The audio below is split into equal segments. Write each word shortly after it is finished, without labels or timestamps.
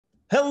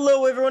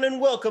Hello, everyone, and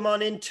welcome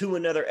on into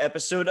another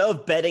episode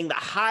of Betting the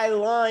High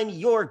Line,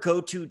 your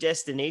go-to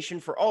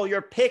destination for all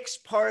your picks,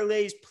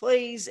 parlays,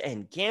 plays,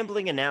 and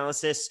gambling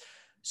analysis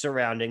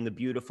surrounding the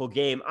beautiful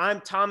game.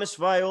 I'm Thomas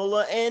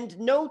Viola, and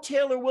no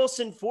Taylor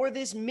Wilson for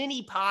this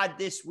mini pod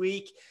this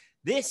week.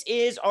 This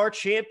is our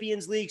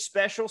Champions League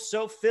special,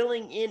 so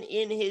filling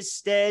in his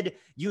stead,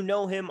 you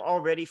know him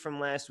already from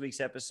last week's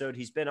episode.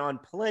 He's been on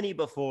plenty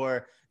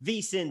before.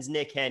 VSiN's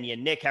Nick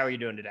Henyon. Nick, how are you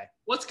doing today?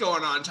 What's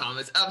going on, Tom?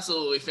 It's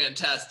absolutely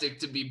fantastic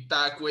to be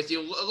back with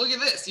you. Look at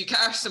this. You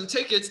cash some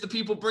tickets, the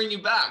people bring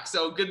you back.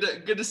 So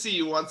good to see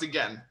you once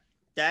again.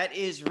 That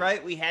is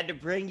right. We had to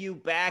bring you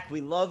back.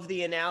 We love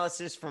the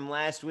analysis from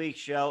last week's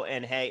show.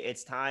 And hey,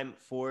 it's time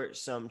for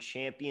some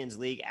Champions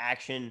League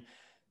action.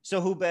 So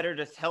who better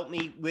to help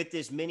me with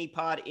this mini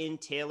pod in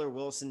Taylor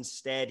Wilson's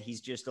stead? He's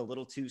just a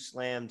little too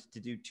slammed to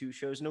do 2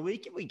 shows in a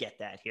week, and we get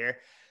that here.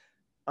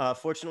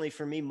 Fortunately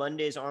for me,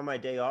 Mondays are my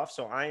day off,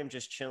 so I am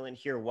just chilling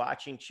here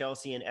watching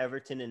Chelsea and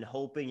Everton and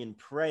hoping and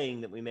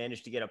praying that we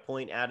manage to get a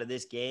point out of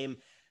this game.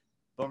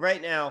 But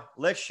right now,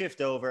 let's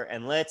shift over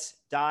and let's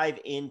dive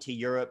into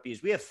Europe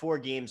because we have 4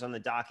 games on the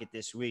docket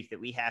this week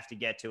that we have to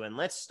get to. And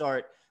let's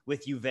start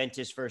with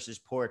Juventus versus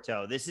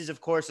Porto. This is,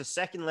 of course, a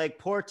second leg.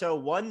 Porto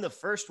won the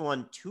first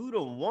one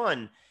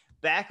 2-1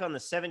 back on the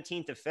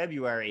 17th of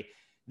February.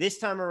 This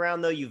time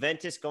around, though,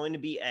 Juventus going to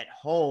be at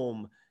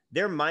home.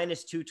 They're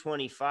minus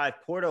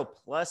 225. Porto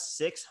plus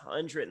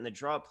 600 and the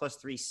draw plus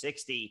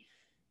 360.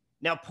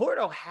 Now,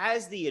 Porto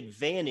has the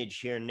advantage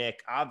here,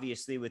 Nick,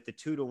 obviously, with the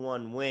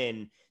 2-1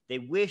 win. They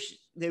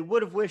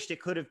would have wished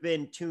it could have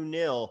been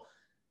 2-0,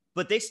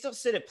 but they still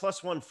sit at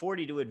plus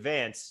 140 to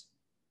advance.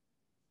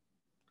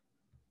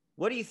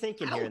 What are you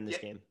thinking here in this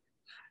game?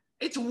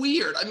 It's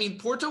weird. I mean,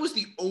 Porto was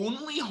the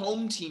only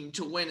home team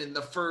to win in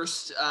the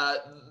first,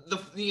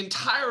 the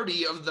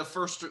entirety of the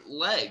first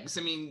legs.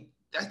 I mean,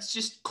 that's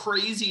just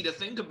crazy to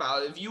think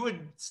about. If you had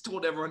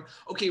told everyone,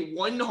 okay,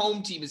 one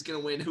home team is going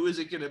to win, who is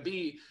it going to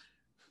be?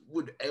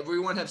 Would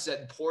everyone have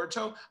said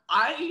Porto?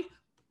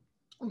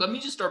 Let me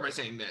just start by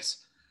saying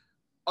this.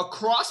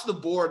 Across the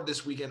board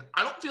this weekend,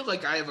 I don't feel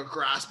like I have a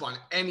grasp on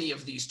any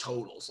of these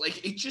totals.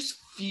 Like, it just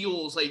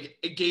feels like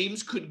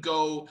games could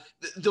go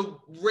 – the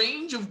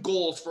range of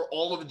goals for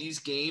all of these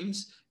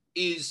games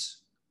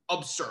is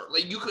absurd.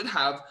 Like, you could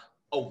have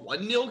a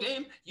 1-0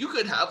 game. You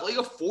could have, like,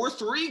 a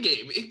 4-3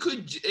 game. It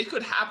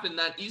could happen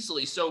that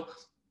easily. So,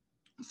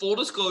 full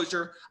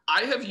disclosure,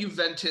 I have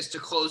Juventus to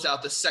close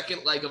out the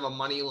second leg of a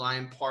money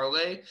line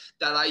parlay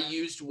that I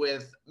used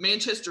with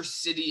Manchester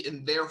City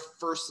in their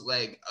first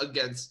leg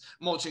against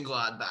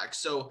Mönchengladbach.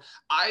 So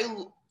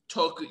I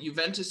took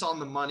Juventus on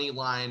the money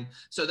line.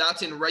 So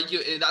that's in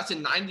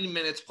 90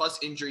 minutes plus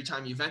injury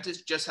time.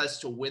 Juventus just has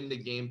to win the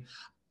game.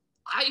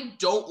 I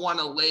don't want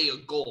to lay a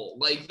goal.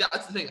 Like,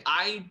 that's the thing.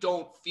 I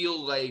don't feel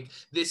like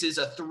this is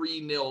a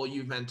 3-0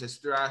 Juventus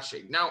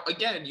thrashing. Now,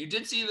 again, you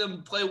did see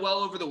them play well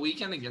over the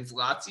weekend against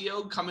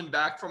Lazio, coming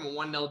back from a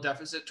 1-0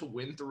 deficit to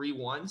win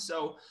 3-1.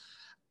 So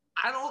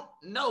I don't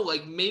know.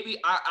 Like,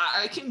 maybe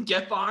I can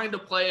get behind a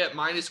play at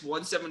minus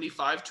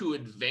 175 to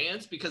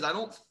advance because I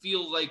don't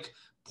feel like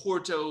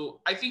Porto,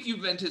 I think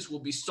Juventus will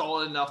be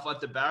solid enough at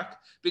the back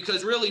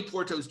because really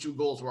Porto's 2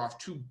 goals were off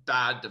 2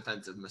 bad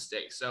defensive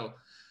mistakes. So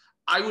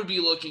I would be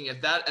looking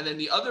at that. And then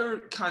the other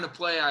kind of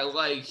play I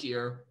like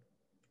here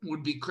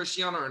would be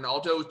Cristiano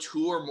Ronaldo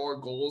 2 or more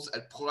goals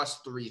at plus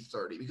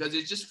 330, because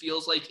it just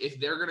feels like if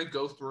they're going to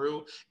go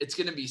through, it's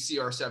going to be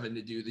CR7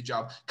 to do the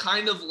job,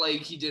 kind of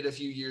like he did a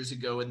few years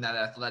ago in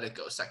that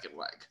Atletico second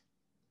leg.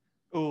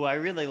 Oh, I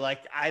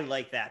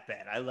like that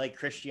bet. I like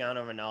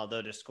Cristiano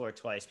Ronaldo to score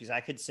twice because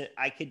I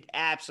could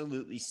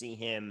absolutely see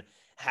him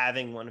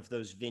having one of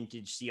those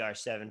vintage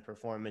CR7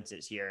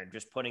 performances here and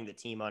just putting the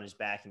team on his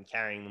back and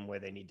carrying them where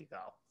they need to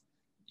go.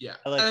 Yeah.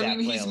 I mean,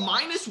 he's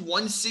minus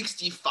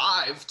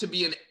 165 to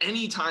be an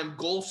anytime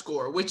goal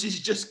scorer, which is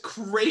just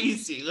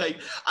crazy. Like,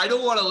 I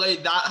don't want to lay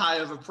that high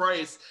of a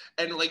price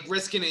and like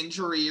risk an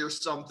injury or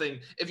something.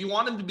 If you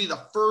want him to be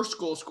the first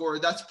goal scorer,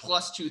 that's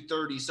plus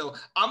 230. So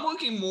I'm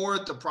looking more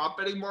at the prop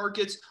betting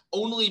markets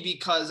only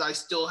because I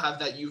still have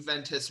that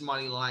Juventus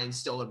money line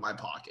still in my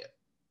pocket.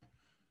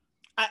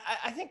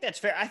 I think that's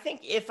fair. I think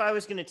if I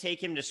was going to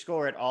take him to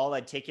score at all,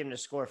 I'd take him to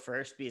score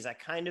first because I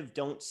kind of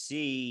don't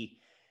see,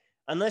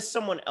 unless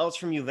someone else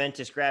from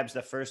Juventus grabs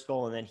the first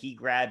goal and then he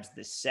grabs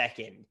the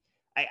second,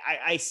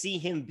 I see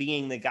him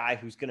being the guy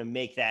who's going to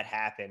make that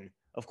happen.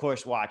 Of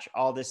course, watch,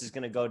 all this is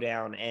going to go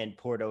down and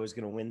Porto is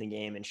going to win the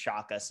game and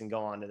shock us and go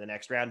on to the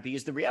next round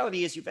because the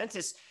reality is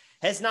Juventus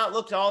has not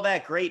looked all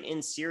that great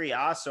in Serie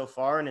A so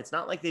far, and it's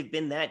not like they've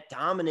been that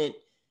dominant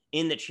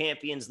in the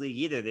Champions League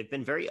either. They've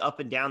been very up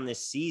and down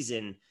this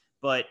season,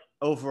 but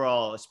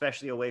overall,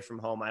 especially away from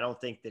home, I don't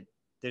think that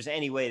there's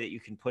any way that you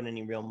can put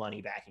any real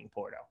money backing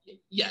Porto.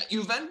 Yeah,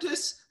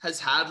 Juventus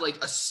has had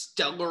like a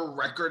stellar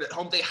record at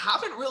home. They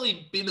haven't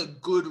really been a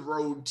good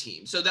road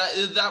team. So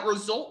that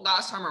result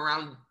last time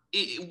around,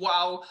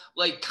 while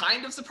like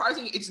kind of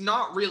surprising, it's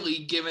not really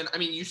given. I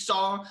mean, you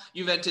saw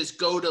Juventus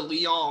go to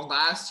Lyon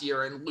last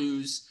year and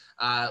lose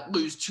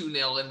lose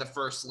 2-0 in the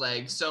first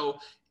leg. So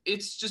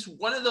it's just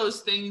one of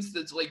those things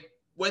that's like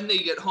when they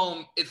get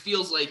home, it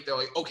feels like they're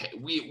like, okay,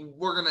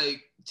 we're going to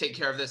take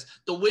care of this.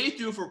 The way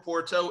through for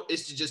Porto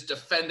is to just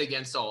defend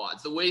against all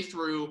odds. The way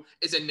through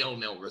is a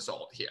 0-0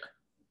 result here.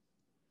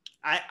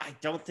 I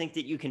don't think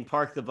that you can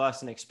park the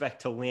bus and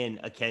expect to win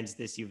against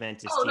this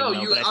Juventus team. No,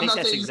 but I think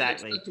that's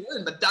exactly. You expect to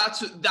win, but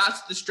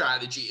that's the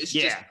strategy. It's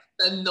just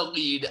defend the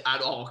lead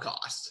at all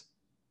costs.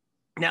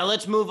 Now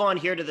let's move on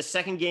here to the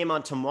second game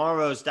on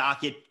tomorrow's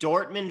docket: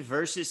 Dortmund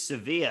versus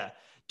Sevilla.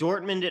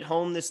 Dortmund at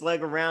home this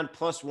leg around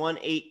plus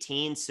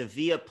 118,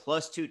 Sevilla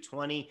plus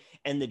 220,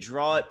 and the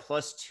draw at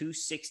plus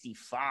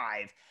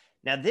 265.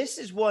 Now, this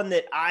is one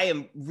that I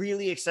am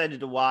really excited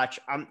to watch.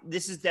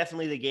 This is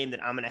definitely the game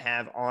that I'm going to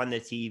have on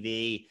the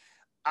TV.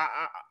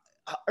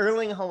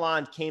 Erling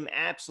Haaland came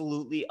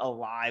absolutely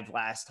alive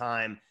last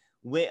time.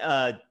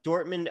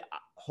 Dortmund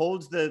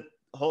holds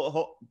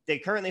they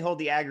currently hold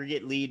the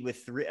aggregate lead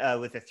with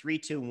a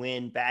 3-2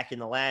 win back in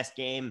the last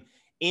game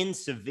in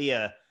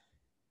Sevilla.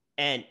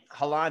 And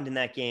Haaland in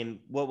that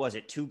game, what was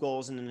it? 2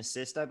 goals and an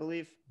assist, I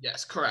believe.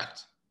 Yes,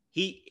 correct.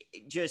 He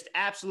just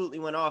absolutely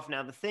went off.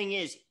 Now, the thing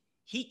is,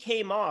 he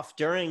came off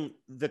during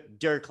the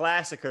Der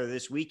Klassiker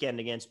this weekend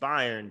against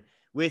Bayern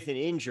with an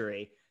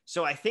injury.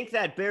 So I think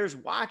that bears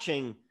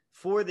watching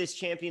for this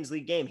Champions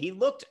League game. He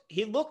looked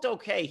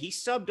okay. He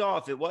subbed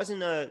off. It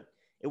wasn't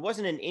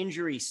an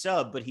injury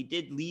sub, but he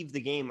did leave the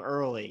game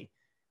early,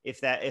 if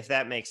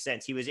that makes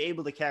sense. He was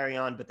able to carry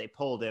on, but they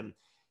pulled him.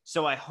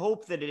 So I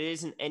hope that it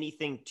isn't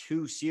anything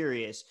too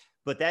serious,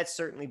 but that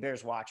certainly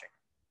bears watching.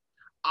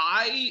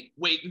 I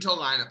wait until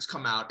lineups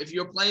come out. If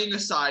you're playing a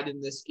side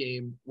in this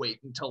game,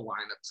 wait until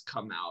lineups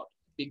come out.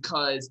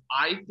 Because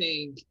I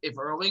think if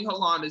Erling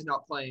Haaland is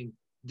not playing,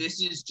 this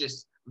is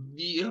just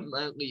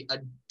vehemently a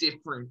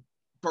different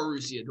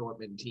Borussia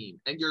Dortmund team.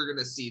 And you're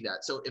going to see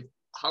that. So if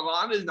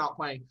Haaland is not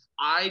playing,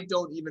 I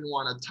don't even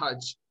want to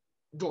touch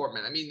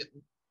Dortmund. I mean,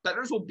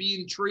 bettors will be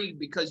intrigued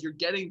because you're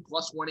getting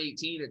plus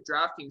 118 at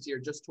DraftKings here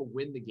just to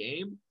win the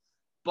game.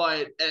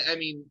 But, I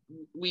mean,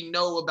 we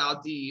know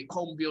about the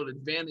home field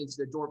advantage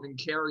that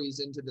Dortmund carries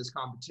into this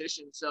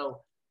competition.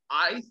 So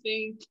I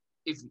think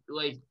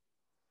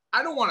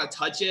I don't want to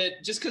touch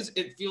it just because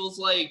it feels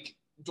like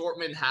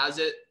Dortmund has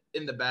it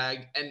in the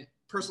bag. And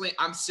personally,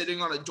 I'm sitting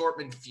on a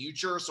Dortmund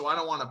future, so I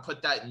don't want to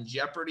put that in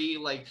jeopardy.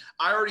 Like,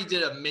 I already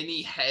did a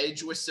mini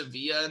hedge with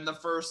Sevilla in the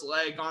first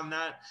leg on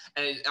that,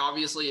 and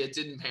obviously it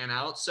didn't pan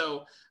out.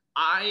 So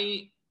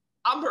I'm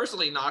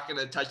personally not going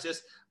to touch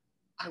this.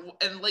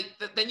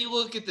 Then you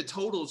look at the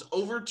totals,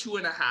 over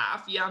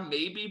 2.5. Yeah,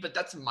 maybe, but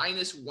that's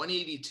minus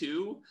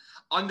 182.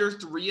 Under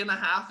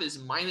 3.5 is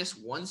minus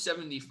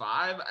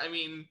 175. I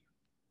mean,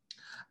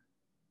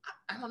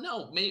 I don't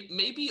know.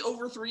 Maybe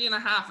over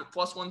 3.5 at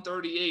plus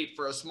 138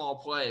 for a small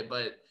play.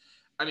 But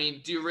I mean,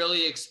 do you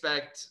really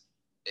expect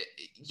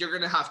you're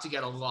going to have to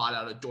get a lot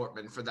out of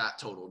Dortmund for that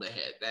total to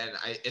hit? And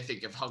I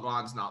think if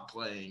Haaland's not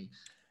playing,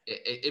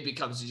 it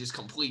becomes a just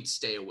complete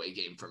stay away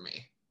game for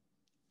me.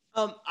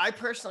 I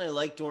personally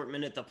like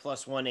Dortmund at the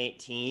plus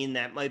 118.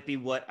 That might be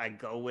what I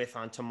go with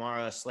on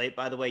tomorrow's slate.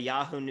 By the way,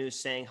 Yahoo News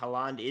saying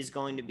Haaland is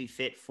going to be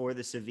fit for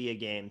the Sevilla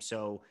game.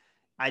 So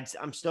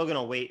I'm still going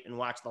to wait and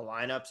watch the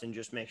lineups and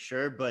just make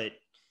sure. But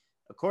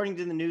according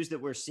to the news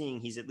that we're seeing,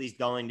 he's at least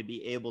going to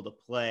be able to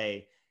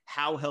play.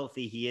 How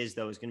healthy he is,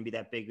 though, is going to be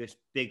that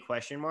big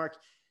question mark.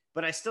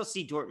 But I still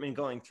see Dortmund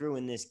going through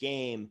in this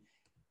game.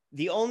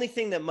 The only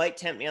thing that might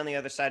tempt me on the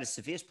other side is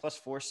Sevilla's plus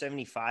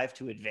 475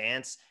 to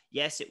advance.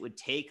 Yes, it would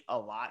take a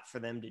lot for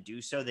them to do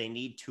so. They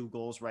need 2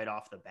 goals right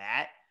off the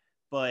bat.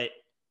 But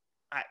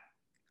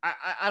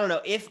I don't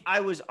know. If I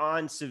was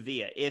on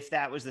Sevilla, if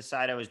that was the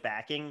side I was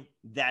backing,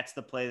 that's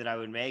the play that I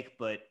would make.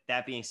 But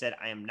that being said,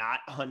 I am not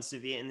on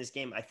Sevilla in this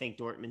game. I think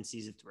Dortmund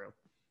sees it through.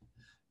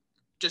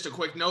 Just a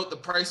quick note, the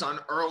price on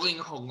Erling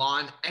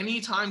Haaland,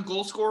 anytime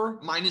goal scorer,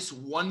 minus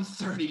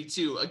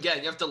 132. Again,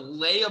 you have to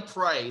lay a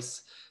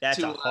price. That's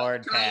a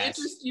hard pass. Can I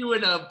interest you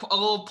in a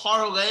little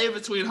parlay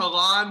between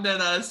Haaland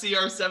and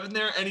CR7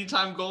 there?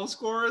 Anytime goal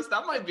scorers?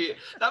 That might be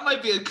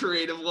a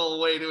creative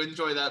little way to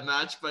enjoy that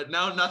match. But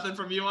no, nothing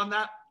from you on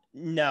that?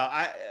 No,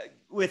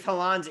 with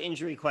Haaland's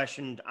injury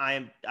question,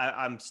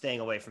 I'm staying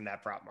away from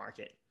that prop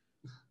market.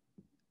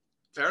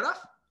 Fair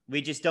enough.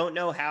 We just don't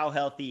know how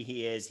healthy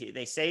he is.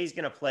 They say he's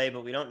going to play,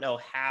 but we don't know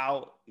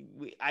how.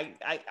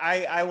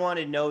 I want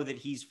to know that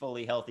he's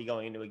fully healthy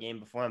going into a game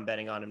before I'm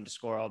betting on him to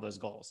score all those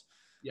goals.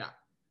 Yeah.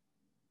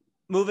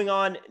 Moving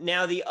on.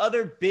 Now, the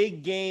other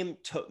big game,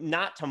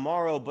 not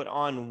tomorrow, but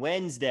on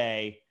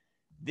Wednesday,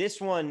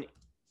 this one,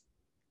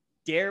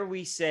 dare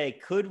we say,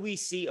 could we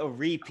see a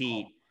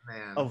repeat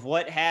of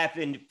what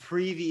happened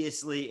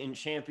previously in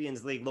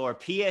Champions League lore?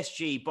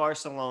 PSG,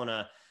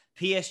 Barcelona.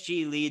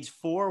 PSG leads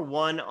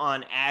 4-1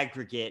 on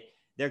aggregate.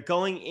 They're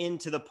going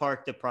into the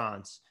Parc des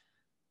Princes.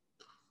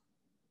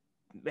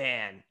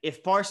 Man,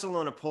 if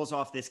Barcelona pulls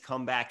off this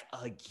comeback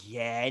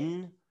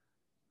again,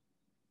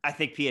 I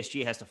think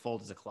PSG has to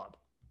fold as a club.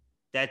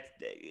 The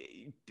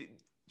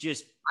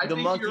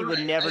monkey would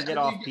never get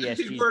off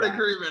PSG's back.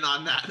 Agreement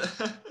on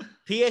that.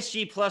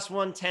 PSG plus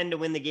 110 to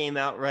win the game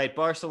outright.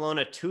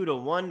 Barcelona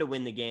 2-1 to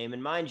win the game.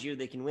 And mind you,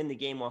 they can win the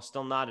game while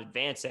still not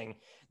advancing.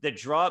 The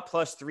draw at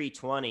plus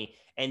 320.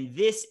 And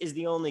this is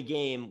the only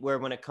game where,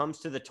 when it comes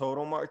to the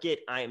total market,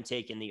 I am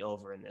taking the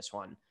over in this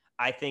one.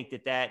 I think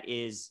that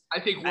is.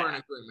 I think we're in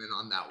agreement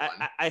on that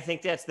one. I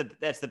think that's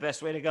the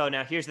best way to go.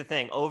 Now, here's the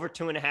thing: over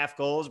 2.5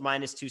 goals,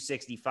 minus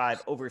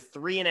 265. Over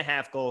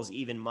 3.5 goals,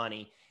 even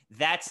money.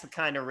 That's the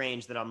kind of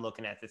range that I'm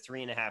looking at. The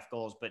 3.5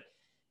 goals, but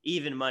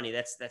even money.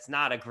 That's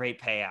not a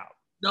great payout.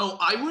 No,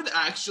 I would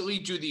actually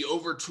do the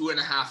over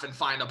 2.5 and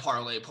find a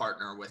parlay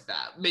partner with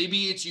that.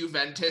 Maybe it's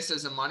Juventus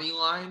as a money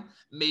line.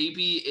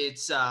 Maybe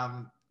it's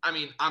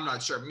I'm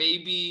not sure.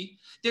 Maybe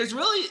that's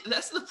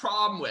the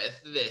problem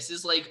with this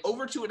is like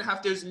over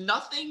 2.5. There's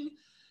nothing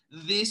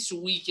this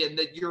weekend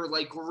that you're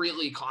like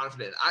really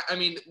confident. I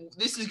mean,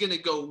 this is going to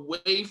go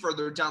way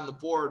further down the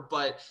board,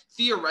 but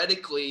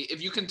theoretically,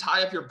 if you can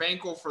tie up your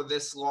bankroll for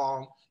this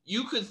long,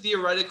 you could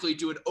theoretically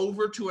do it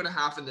over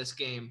 2.5 in this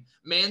game.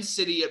 Man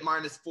City at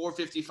minus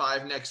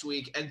 455 next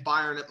week and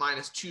Bayern at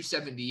minus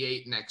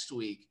 278 next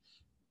week.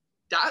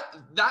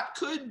 That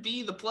could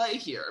be the play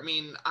here. I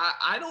mean,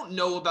 I don't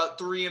know about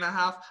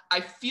 3.5. I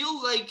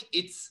feel like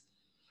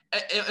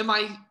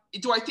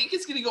do I think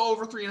it's going to go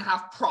over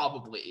 3.5?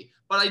 Probably,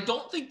 but I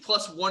don't think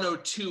plus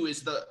 102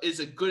 is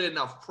a good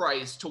enough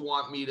price to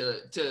want me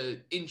to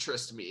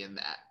interest me in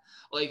that.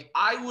 Like,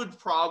 I would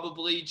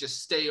probably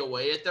just stay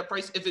away at that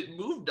price. If it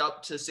moved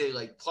up to say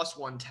like plus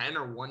 110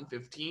 or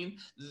 115,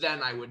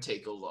 then I would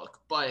take a look.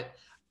 But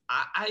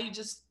I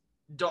just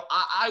don't.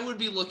 I would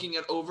be looking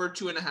at over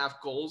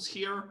 2.5 goals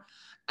here.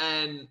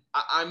 And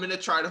I'm going to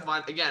try to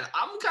find, again,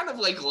 I'm kind of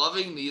like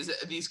loving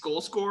these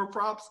goal scorer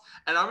props.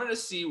 And I'm going to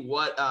see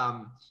what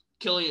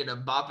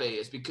Kylian Mbappe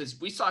is,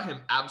 because we saw him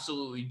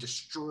absolutely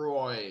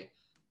destroy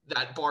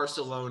that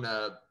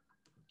Barcelona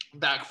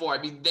back four. I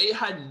mean, they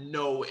had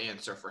no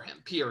answer for him,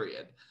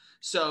 period.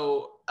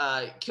 So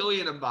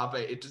Kylian Mbappe,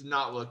 it does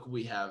not look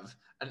we have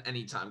an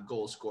anytime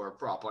goal scorer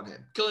prop on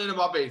him. Kylian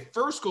Mbappe,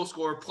 first goal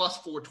scorer, plus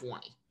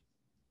 420.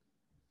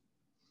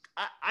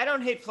 I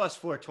don't hate plus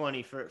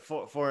 420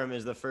 for him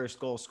as the first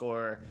goal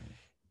scorer,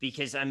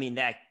 because, I mean,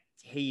 that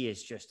he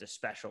is just a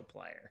special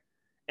player.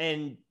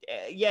 And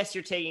yes,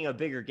 you're taking a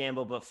bigger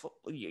gamble, but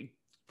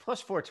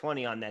plus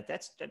 420 on that,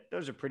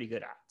 those are pretty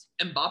good odds.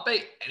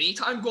 Mbappe,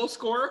 anytime goal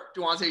scorer.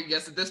 Do you want to take a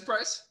guess at this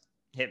price?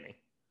 Hit me.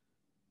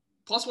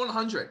 Plus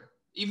 100,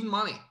 even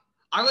money.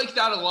 I like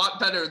that a lot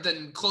better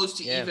than close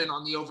to even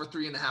on the over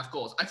 3.5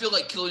 goals. I feel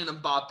like Kylian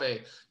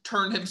Mbappe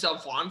turned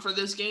himself on for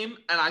this game,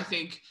 and I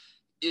think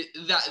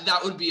that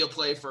would be a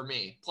play for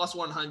me. Plus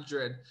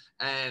 100,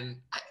 and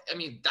I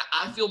mean,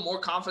 I feel more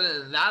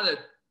confident in that at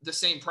the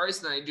same price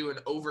than I do in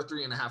over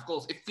 3.5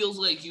 goals. It feels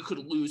like you could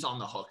lose on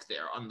the hook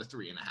there on the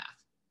 3.5.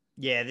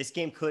 Yeah, this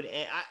game could.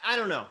 I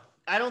don't know.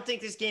 I don't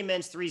think this game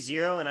ends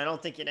 3-0, and I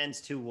don't think it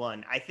ends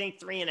 2-1. I think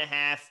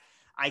 3.5.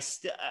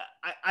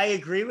 I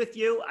agree with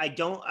you. I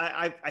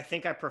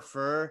think I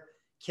prefer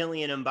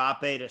Kylian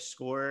Mbappe to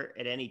score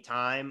at any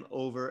time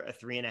over a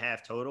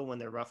 3.5 total when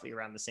they're roughly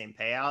around the same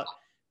payout.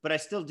 But I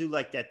still do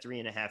like that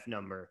 3.5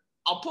 number.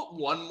 I'll put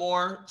one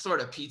more sort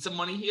of pizza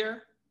money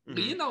here.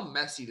 Mm-hmm. Lionel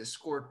Messi to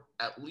score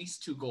at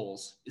least 2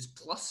 goals is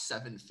plus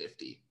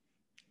 750.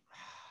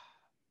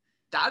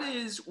 That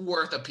is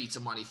worth a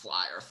pizza money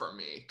flyer for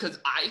me. Because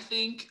I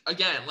think,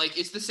 again, like,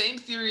 it's the same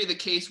theory of the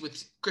case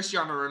with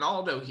Cristiano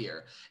Ronaldo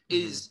here,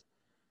 is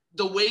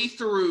the way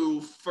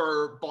through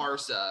for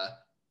Barca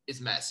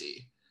is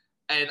Messi.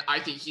 And I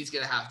think he's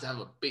going to have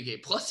a big game.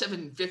 Plus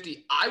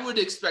 750, I would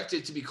expect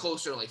it to be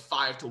closer to like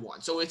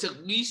 5-1. So it's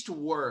at least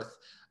worth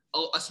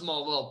a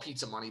small little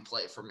pizza money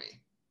play for me.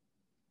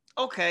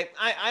 Okay.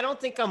 I don't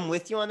think I'm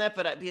with you on that,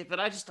 but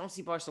I just don't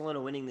see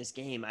Barcelona winning this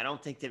game. I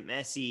don't think that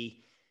Messi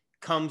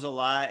comes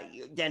alive.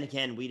 Then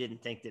again, we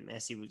didn't think that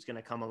Messi was going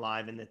to come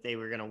alive and that they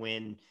were going to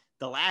win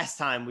the last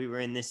time we were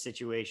in this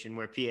situation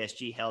where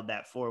PSG held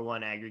that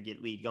 4-1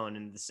 aggregate lead going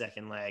into the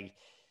second leg.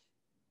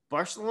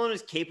 Barcelona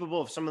is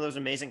capable of some of those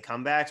amazing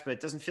comebacks, but it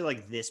doesn't feel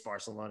like this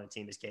Barcelona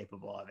team is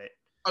capable of it.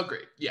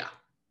 Agreed. Yeah.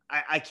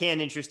 I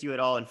can't interest you at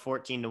all in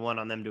 14-1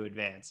 on them to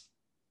advance.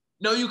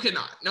 No, you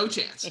cannot. No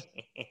chance.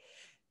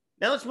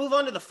 Now let's move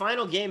on to the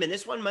final game. And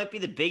this one might be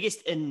the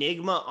biggest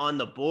enigma on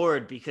the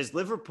board, because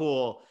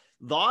Liverpool,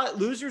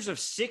 losers of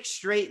 6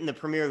 straight in the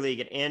Premier League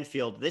at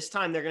Anfield. This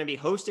time they're going to be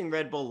hosting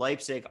Red Bull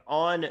Leipzig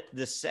on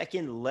the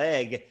second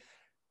leg.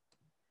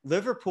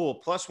 Liverpool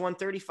plus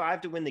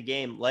 135 to win the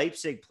game.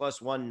 Leipzig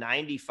plus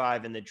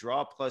 195 and the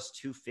draw plus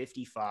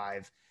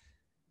 255.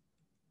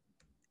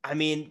 I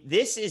mean,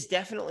 this is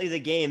definitely the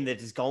game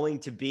that is going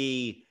to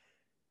be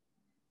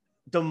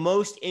the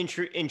most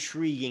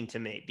intriguing to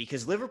me,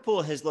 because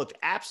Liverpool has looked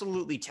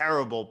absolutely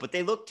terrible, but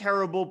they looked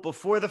terrible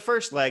before the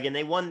first leg and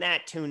they won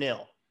that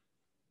 2-0.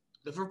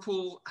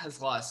 Liverpool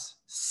has lost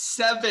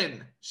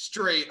 7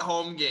 straight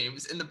home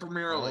games in the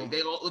Premier League.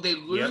 They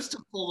lose to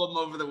Fulham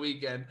over the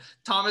weekend.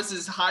 Thomas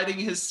is hiding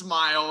his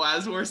smile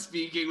as we're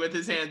speaking with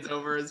his hands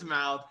over his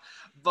mouth.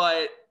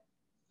 But,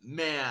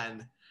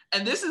 man,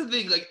 And this is the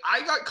thing, like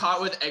I got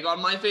caught with egg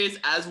on my face,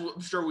 as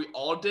I'm sure we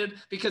all did,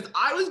 because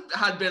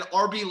had been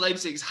RB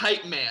Leipzig's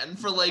hype man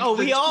for like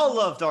we all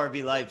loved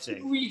RB Leipzig.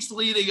 2 weeks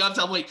leading up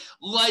to, I'm like,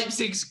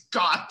 Leipzig's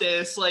got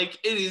this. Like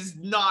it is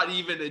not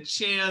even a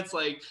chance.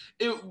 Like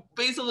it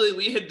basically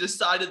we had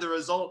decided the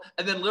result,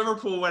 and then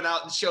Liverpool went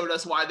out and showed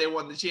us why they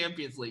won the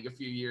Champions League a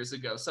few years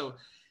ago. So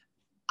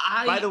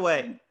by the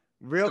way,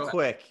 real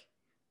quick,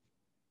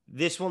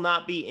 this will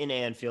not be in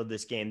Anfield,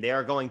 this game. They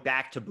are going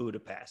back to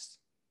Budapest.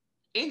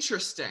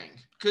 Interesting.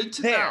 Good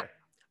to know.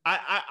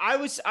 I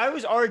was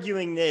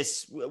arguing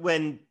this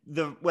when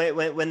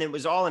it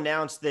was all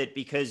announced that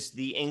because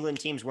the England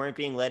teams weren't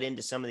being let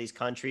into some of these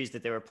countries,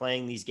 that they were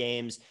playing these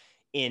games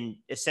in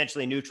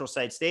essentially neutral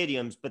site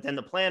stadiums. But then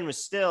the plan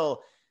was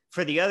still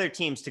for the other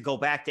teams to go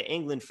back to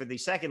England for the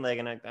second leg,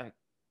 and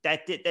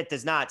that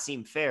does not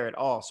seem fair at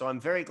all. So I'm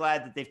very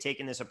glad that they've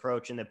taken this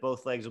approach and that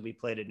both legs will be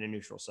played at a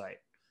neutral site.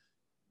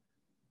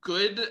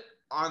 Good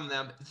on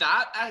them.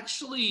 That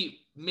actually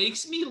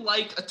makes me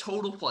like a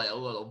total play a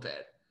little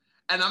bit.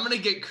 And I'm going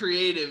to get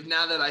creative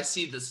now that I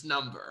see this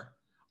number.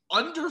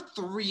 Under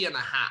 3.5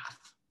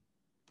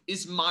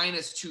 is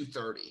minus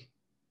 230.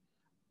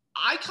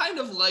 I kind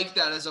of like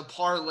that as a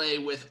parlay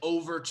with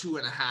over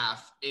 2.5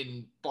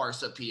 in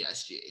Barca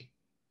PSG.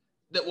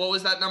 What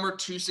was that number?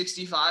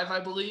 265, I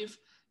believe.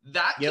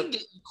 That can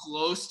get you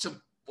close to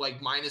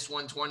like minus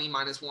 120,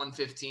 minus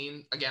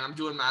 115. Again, I'm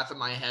doing math in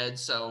my head,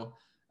 so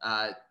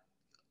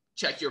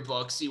check your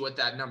book, see what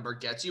that number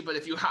gets you. But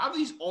if you have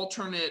these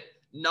alternate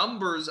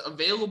numbers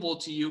available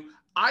to you,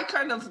 I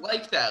kind of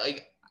like that.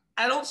 Like,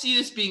 I don't see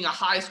this being a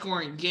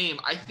high-scoring game.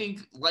 I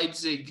think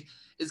Leipzig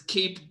is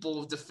capable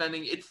of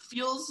defending. It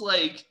feels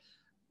like,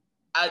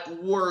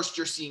 at worst,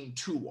 you're seeing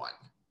 2-1.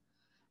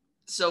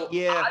 So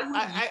yeah,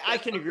 I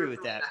can agree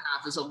with that.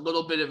 3.5 is a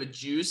little bit of a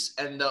juice,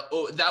 and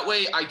that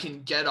way I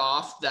can get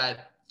off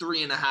that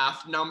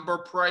 3.5 number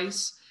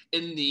price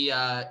in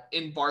the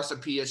in Barca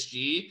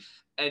PSG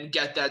and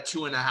get that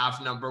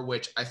 2.5 number,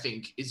 which I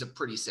think is a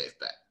pretty safe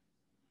bet.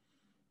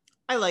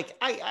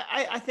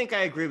 I think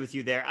I agree with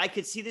you there. I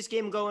could see this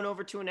game going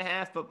over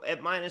 2.5, but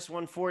at minus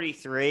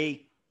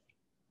 143,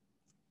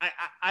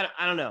 I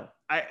don't know.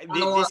 I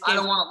don't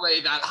want to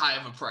lay that high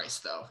of a price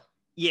though.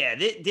 Yeah,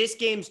 this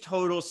game's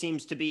total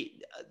seems to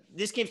be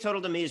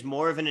to me is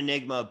more of an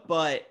enigma,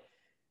 but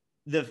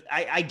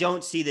I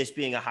don't see this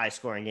being a high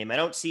scoring game. I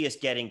don't see us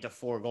getting to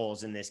 4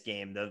 goals in this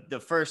game. The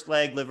first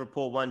leg,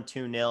 Liverpool won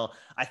 2-0.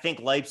 I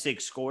think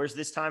Leipzig scores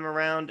this time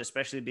around,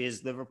 especially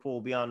because Liverpool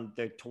will be on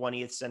their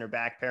 20th center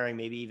back pairing,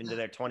 maybe even to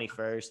their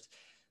 21st.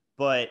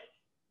 But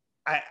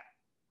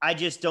I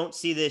just don't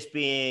see this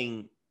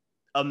being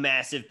a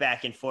massive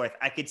back and forth.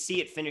 I could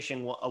see it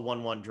finishing a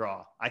 1-1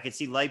 draw. I could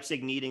see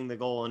Leipzig needing the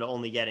goal and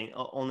only getting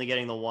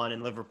the one,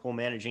 and Liverpool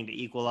managing to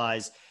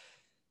equalize.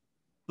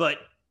 But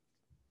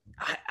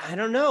I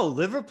don't know.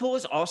 Liverpool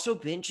has also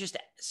been just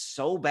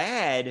so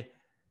bad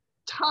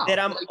that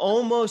I'm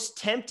almost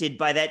tempted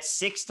by that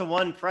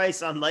 6-1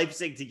 price on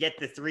Leipzig to get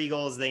the 3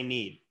 goals they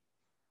need.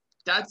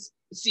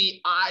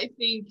 I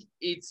think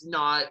it's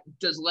not,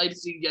 does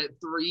Leipzig get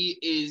 3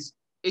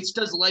 it's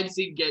does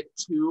Leipzig get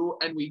 2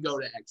 and we go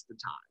to extra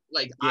time.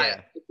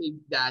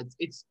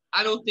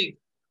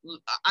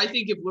 I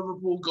think if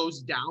Liverpool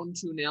goes down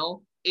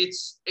 2-0,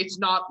 it's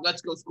not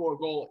let's go score a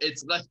goal.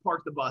 It's let's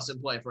park the bus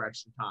and play for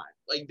extra time.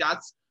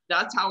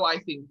 That's how I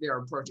think they're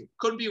approaching.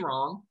 Could be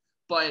wrong,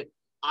 but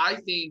I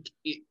think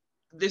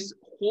this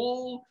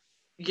whole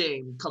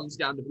game comes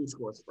down to who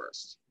scores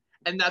first.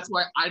 And that's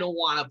why I don't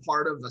want a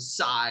part of a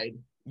side.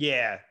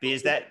 Yeah,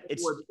 because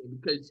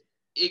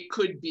it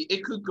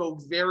could go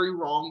very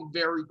wrong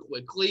very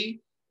quickly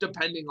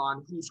depending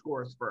on who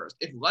scores first.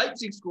 If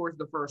Leipzig scores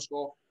the first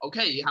goal,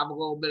 okay, you have a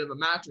little bit of a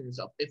match on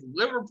yourself. If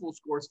Liverpool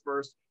scores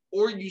first,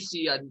 or you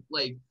see a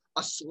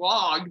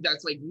slog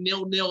that's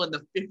 0-0 in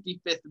the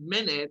 55th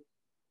minute,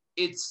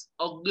 it's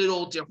a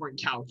little different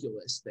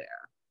calculus there.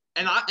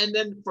 And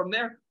then from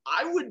there,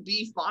 I would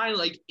be fine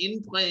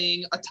in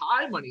playing a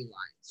tie money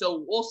line.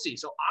 So we'll see.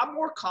 So I'm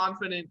more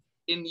confident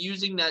in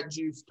using that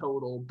juice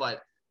total,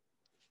 but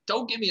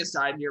don't give me a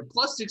side here.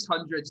 Plus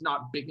 600 is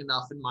not big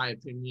enough, in my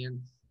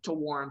opinion, to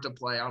warrant a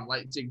play on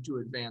Leipzig to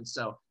advance.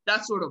 So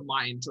that's sort of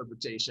my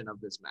interpretation of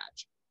this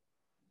match.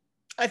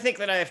 I think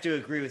that I have to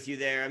agree with you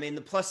there. I mean,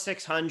 the plus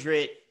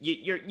 600,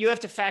 you have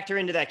to factor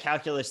into that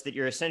calculus that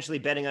you're essentially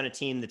betting on a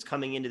team that's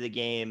coming into the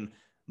game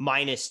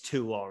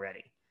 -2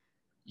 already.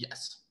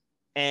 Yes.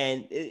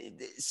 And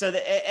so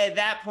at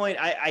that point,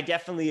 I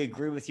definitely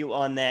agree with you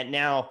on that.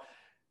 Now,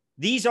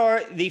 these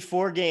are the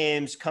 4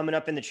 games coming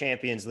up in the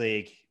Champions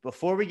League.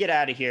 Before we get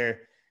out of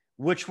here,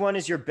 which one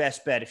is your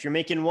best bet? If you're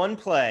making one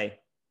play,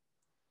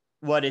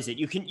 what is it?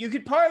 You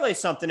could parlay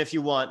something if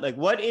you want.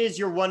 What is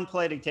your one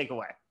play to take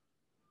away?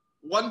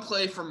 One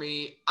play for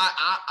me,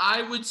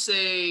 I would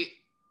say,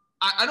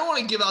 I don't want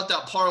to give out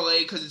that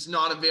parlay because it's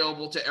not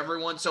available to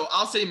everyone. So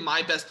I'll say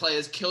my best play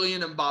is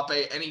Kylian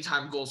Mbappe,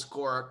 anytime goal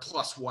scorer,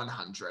 plus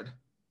 100.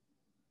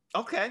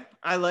 Okay,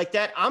 I like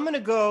that. I'm going to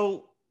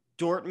go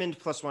Dortmund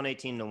plus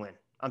 118 to win.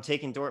 I'm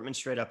taking Dortmund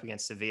straight up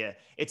against Sevilla.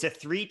 It's a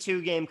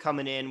 3-2 game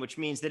coming in, which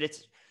means that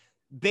it's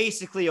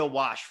basically a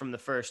wash from the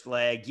first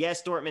leg.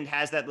 Yes, Dortmund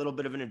has that little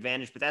bit of an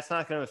advantage, but that's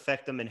not going to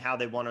affect them in how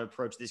they want to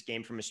approach this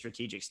game from a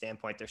strategic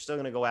standpoint. They're still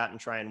going to go out and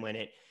try and win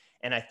it.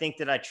 And I think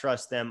that I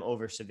trust them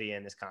over Sevilla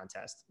in this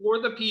contest. For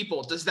the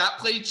people, does that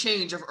play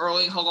change if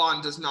Erling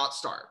Haaland does not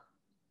start?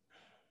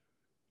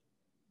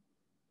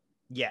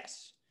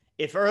 Yes.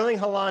 If Erling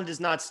Haaland does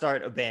not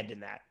start, abandon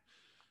that.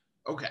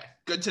 Okay,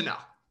 good to know.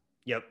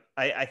 Yep.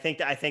 I think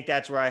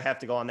that's where I have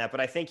to go on that, but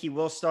I think he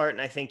will start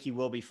and I think he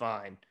will be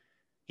fine.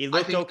 He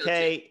looked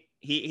okay.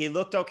 He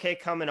looked okay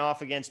coming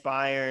off against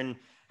Bayern.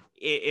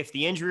 If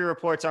the injury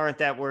reports aren't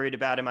that worried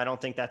about him, I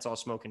don't think that's all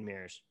smoke and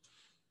mirrors.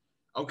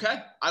 Okay,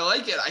 I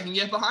like it. I can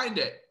get behind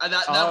it.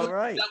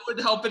 That would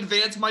help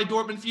advance my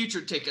Dortmund future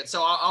ticket.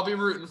 So I'll be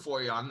rooting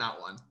for you on that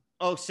one.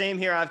 Oh, same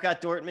here. I've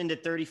got Dortmund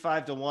at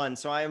 35-1.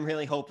 So I am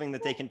really hoping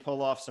that they can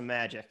pull off some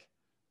magic.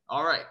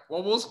 All right.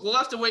 Well, we'll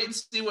have to wait and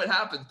see what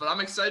happens, but I'm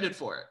excited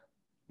for it.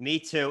 Me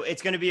too.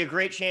 It's going to be a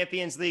great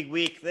Champions League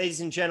week.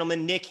 Ladies and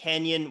gentlemen, Nick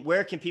Henyon,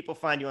 where can people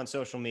find you on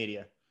social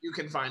media? You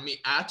can find me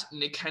at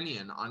Nick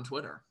Henyon on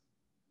Twitter.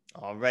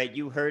 All right,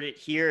 you heard it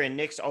here, and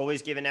Nick's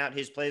always giving out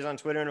his plays on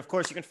Twitter. And, of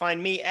course, you can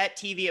find me at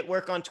TV at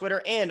Work on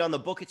Twitter and on the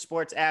Book It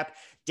Sports app.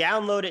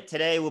 Download it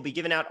today. We'll be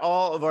giving out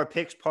all of our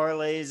picks,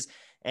 parlays,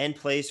 and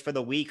plays for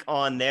the week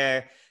on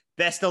there.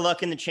 Best of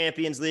luck in the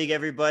Champions League,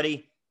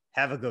 everybody.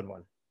 Have a good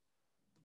one.